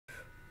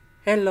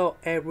Hello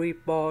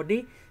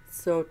everybody.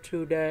 So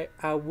today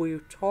I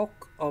will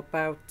talk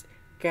about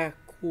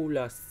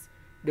calculus.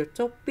 The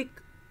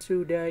topic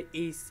today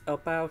is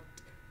about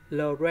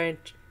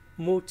Lorentz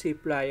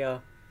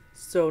multiplier.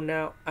 So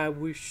now I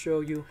will show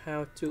you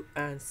how to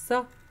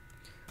answer.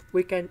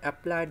 We can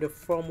apply the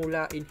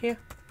formula in here.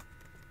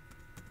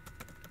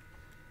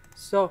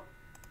 So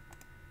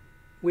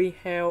we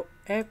have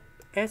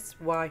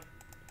fsy,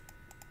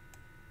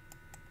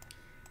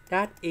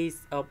 that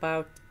is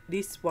about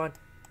this one,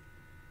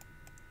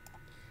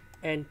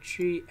 and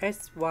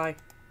 3sy,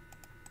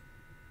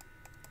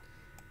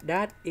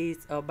 that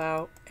is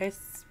about s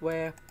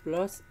squared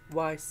plus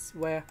y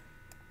squared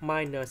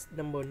minus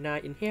number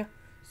 9 in here.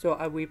 So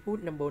I will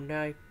put number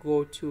 9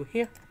 go to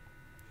here.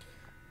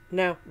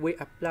 Now we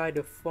apply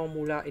the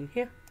formula in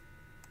here.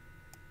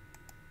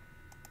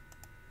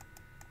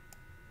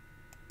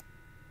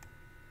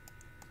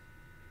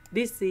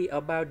 This is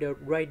about the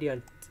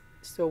gradient.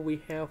 So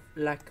we have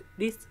like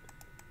this.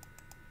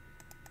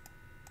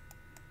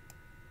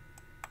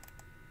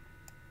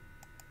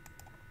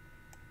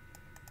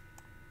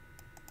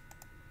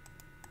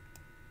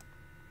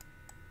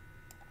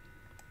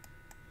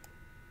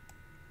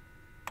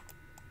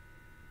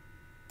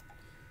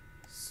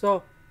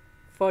 So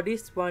for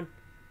this one,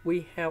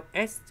 we have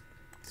s.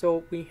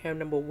 So we have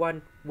number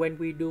 1, when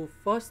we do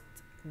first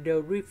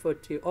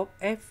derivative of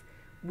f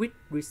with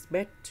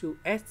respect to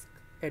s,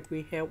 and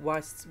we have y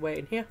squared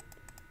in here.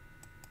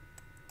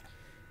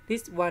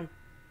 This one,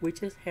 we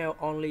just have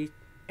only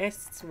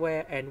s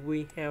squared and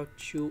we have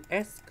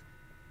 2s.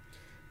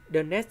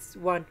 The next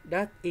one,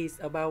 that is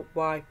about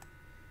y.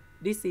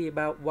 This is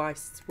about y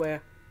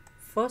squared.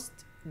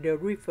 First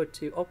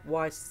derivative of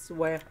y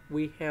squared,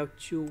 we have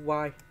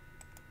 2y.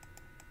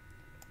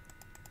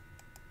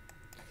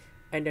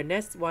 And the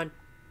next one,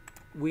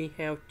 we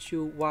have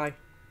 2y.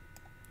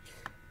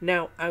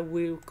 Now I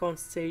will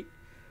consider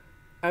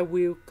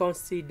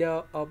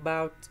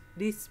about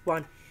this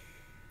one.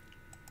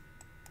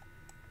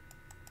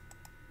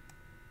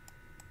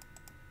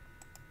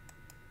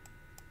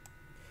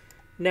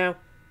 Now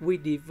we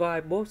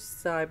divide both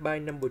sides by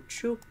number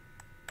 2.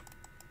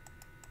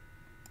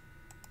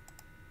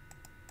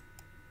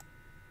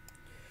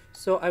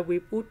 So I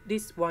will put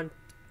this one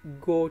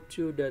go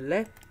to the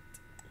left.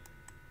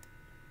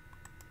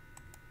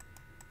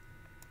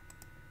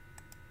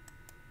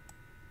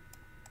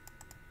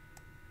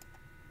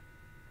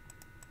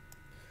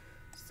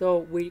 So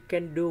we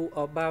can do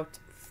about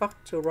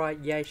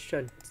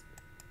factorization.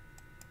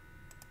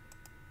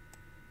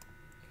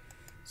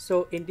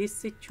 So in this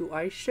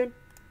situation,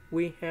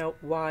 we have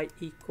y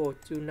equal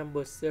to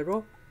number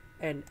 0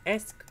 and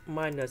s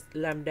minus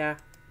lambda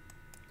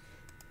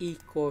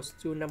equals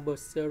to number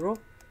 0.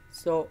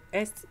 So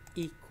s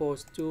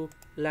equals to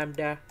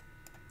lambda.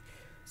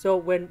 So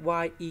when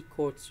y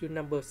equals to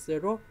number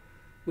 0,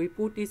 we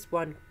put this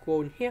one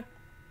cone here,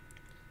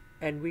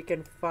 and we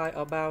can find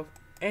about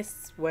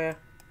s squared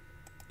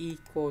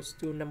equals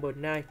to number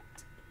 9.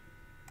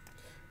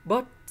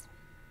 But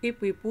if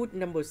we put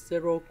number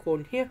 0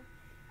 cone here,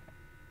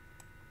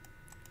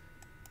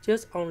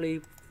 just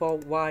only for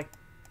y,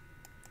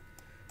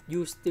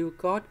 you still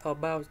got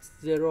about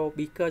 0,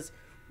 because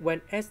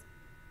when s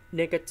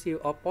negative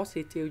or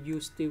positive,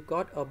 you still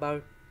got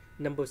about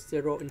number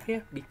 0 in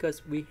here,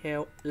 because we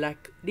have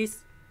like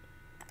this.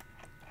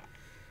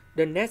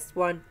 The next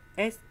one,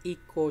 s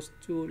equals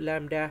to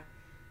lambda.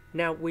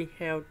 Now we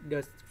have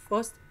the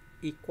first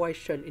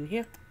equation in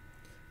here,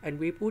 and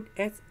we put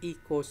s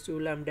equals to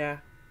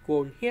lambda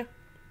gone here.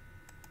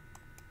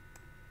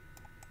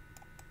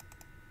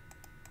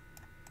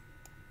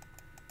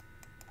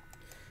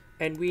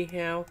 And we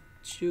have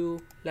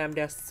 2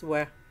 lambda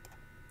squared.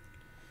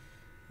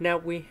 Now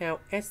we have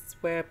s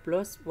squared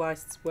plus y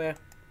squared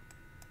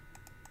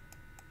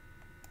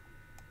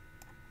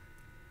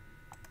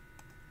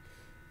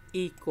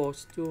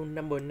equals to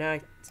number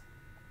 9.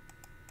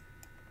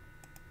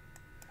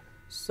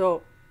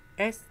 So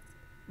s,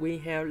 we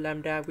have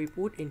lambda, we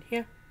put in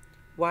here.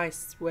 Y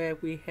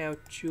squared, we have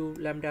 2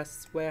 lambda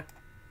squared.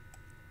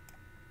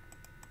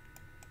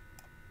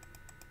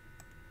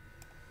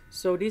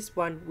 So this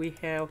one, we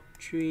have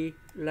 3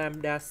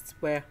 lambda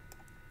squared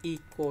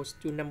equals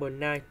to number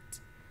 9.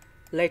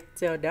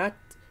 Later that,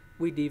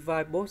 we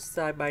divide both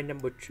sides by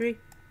number 3.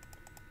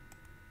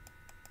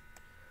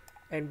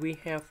 And we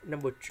have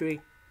number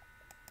 3.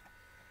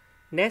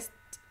 Next,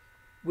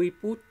 we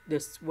put the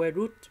square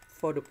root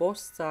for the both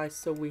sides.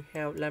 So we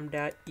have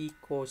lambda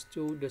equals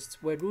to the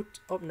square root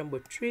of number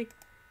 3.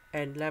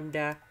 And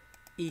lambda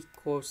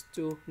equals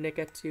to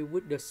negative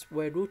with the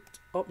square root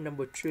of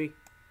number 3.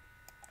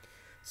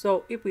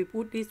 So if we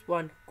put this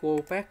one go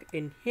back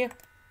in here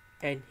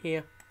and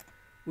here,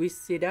 we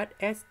see that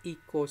s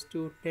equals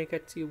to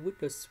negative with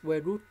the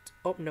square root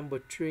of number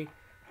 3.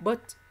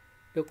 But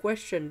the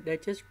question, they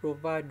just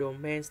provide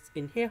domains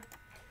in here.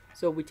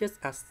 So we just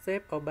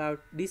accept about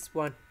this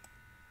one.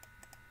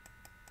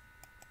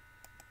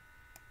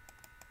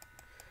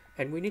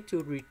 And we need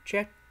to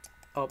reject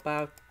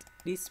about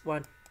this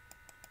one.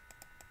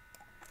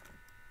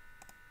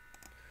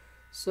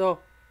 So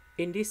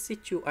in this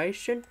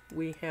situation,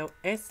 we have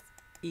s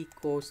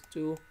equals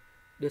to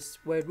the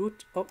square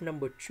root of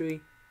number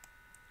 3,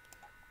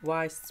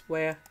 y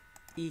square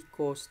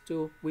equals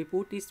to, we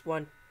put this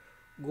one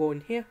go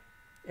in here,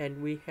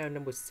 and we have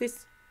number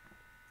 6.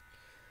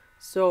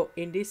 So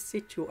in this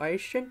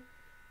situation,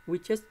 we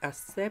just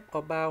accept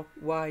about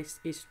y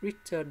is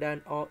greater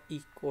than or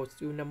equals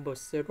to number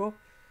 0.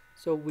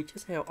 So we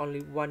just have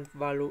only one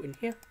value in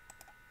here.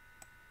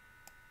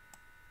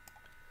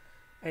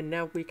 And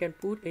now we can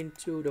put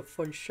into the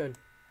function.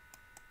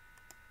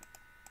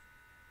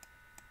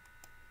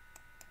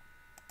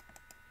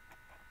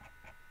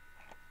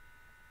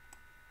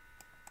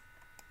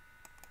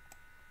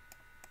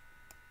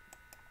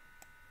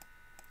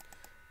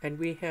 And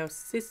we have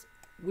 6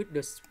 with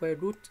the square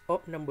root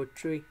of number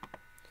 3.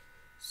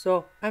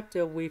 So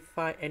after we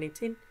find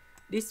anything,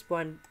 this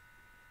one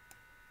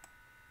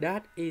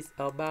that is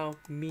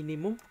about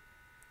minimum,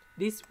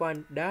 this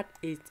one that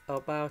is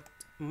about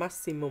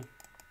maximum.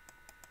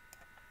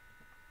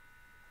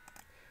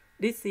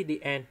 This is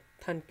the end.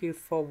 Thank you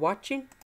for watching.